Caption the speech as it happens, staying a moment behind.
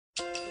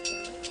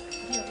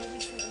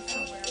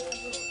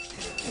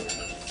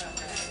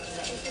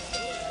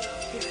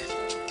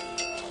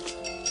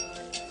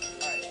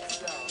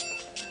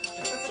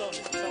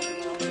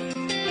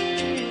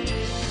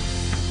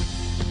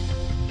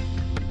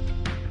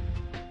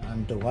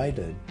I'm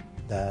delighted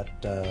that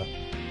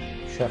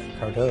Chef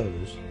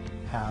Cardoz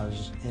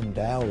has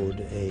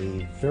endowed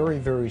a very,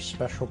 very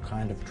special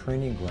kind of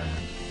training grant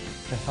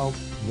to help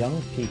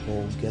young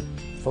people get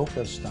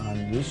focused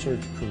on research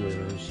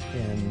careers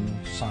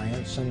in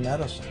science and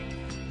medicine.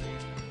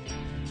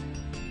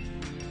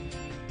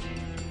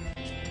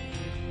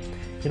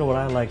 You know, what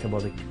I like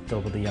about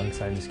the Young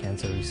Scientist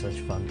Cancer Research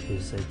Fund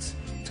is it's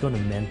going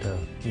to mentor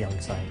young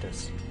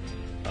scientists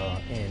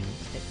and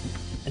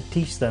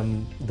teach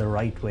them the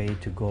right way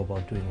to go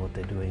about doing what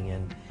they're doing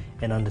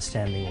and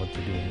understanding what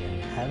they're doing,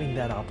 and having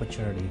that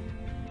opportunity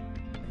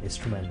is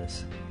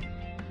tremendous.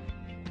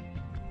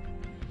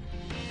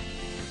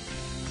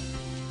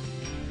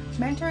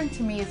 Mentoring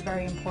to me is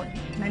very important.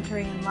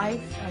 Mentoring in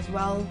life as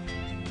well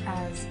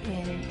as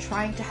in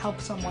trying to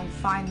help someone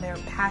find their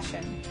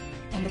passion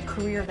and the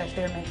career that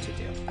they're meant to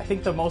do. I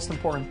think the most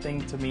important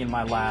thing to me in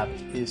my lab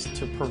is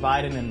to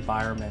provide an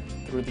environment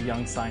through the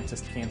Young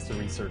Scientist Cancer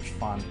Research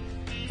Fund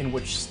in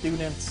which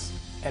students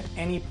at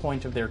any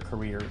point of their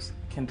careers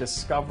can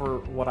discover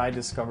what I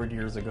discovered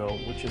years ago,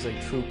 which is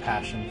a true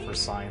passion for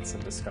science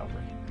and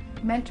discovery.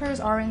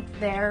 Mentors aren't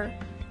there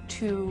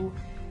to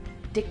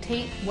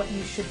dictate what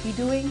you should be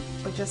doing,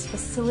 but just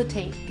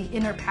facilitate the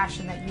inner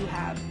passion that you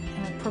have,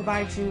 and it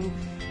provides you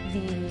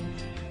the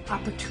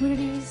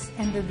opportunities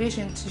and the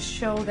vision to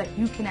show that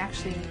you can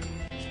actually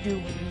do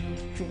what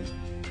you dream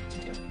to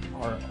do.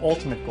 Our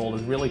ultimate goal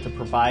is really to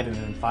provide an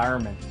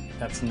environment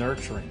that's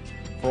nurturing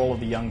for all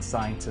of the young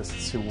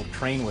scientists who will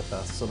train with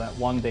us, so that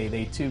one day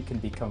they too can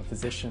become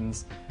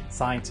physicians,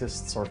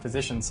 scientists, or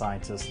physician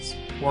scientists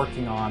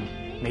working on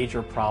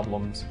major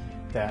problems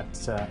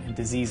and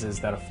diseases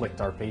that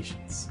afflict our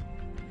patients.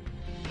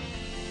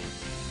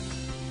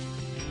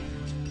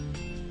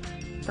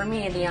 For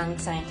me, the Young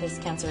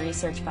Scientist Cancer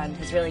Research Fund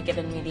has really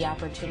given me the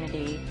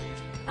opportunity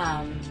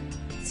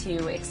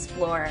to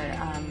explore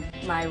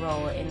my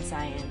role in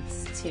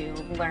science, to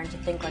learn to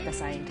think like a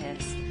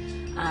scientist,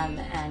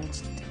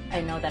 and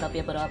I know that I'll be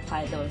able to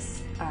apply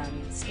those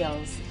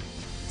skills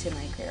to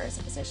my career as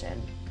a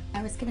physician.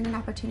 I was given an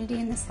opportunity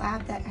in this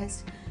lab that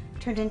has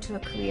turned into a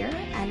career,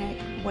 and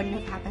it wouldn't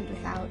have happened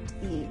without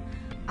the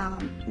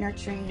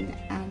nurturing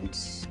and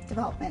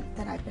development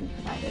that I've been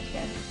provided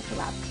here at the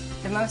lab.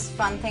 The most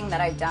fun thing that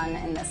I've done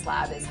in this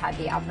lab is had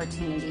the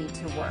opportunity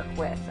to work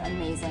with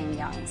amazing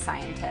young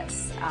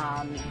scientists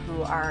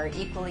who are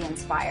equally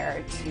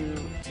inspired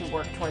to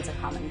work towards a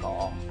common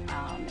goal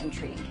in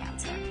treating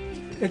cancer.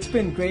 It's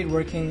been great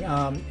working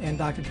in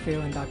Dr.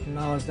 DeFeo and Dr.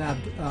 Nala's lab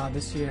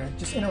this year.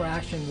 Just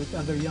interaction with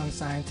other young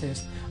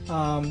scientists,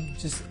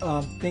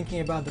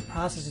 thinking about the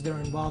processes that are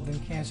involved in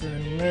cancer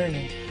and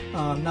learning,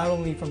 not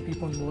only from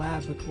people in the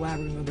lab, but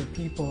collaborating with other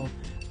people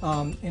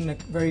in a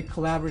very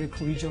collaborative,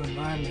 collegial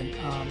environment.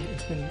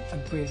 It's been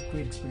a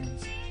great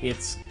experience.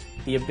 It's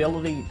the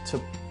ability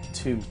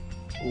to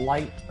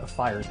light a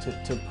fire,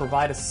 to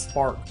provide a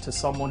spark to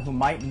someone who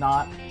might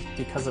not,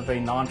 because of a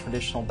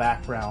non-traditional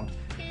background,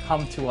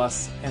 come to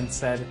us and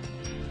said,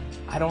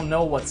 I don't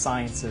know what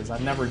science is,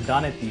 I've never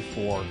done it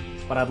before,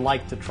 but I'd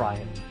like to try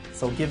it.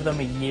 So give them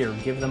a year,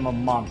 give them a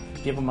month,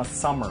 give them a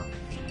summer,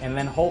 and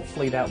then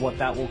hopefully what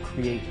that will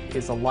create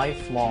is a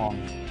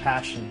lifelong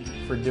passion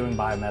for doing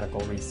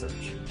biomedical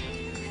research.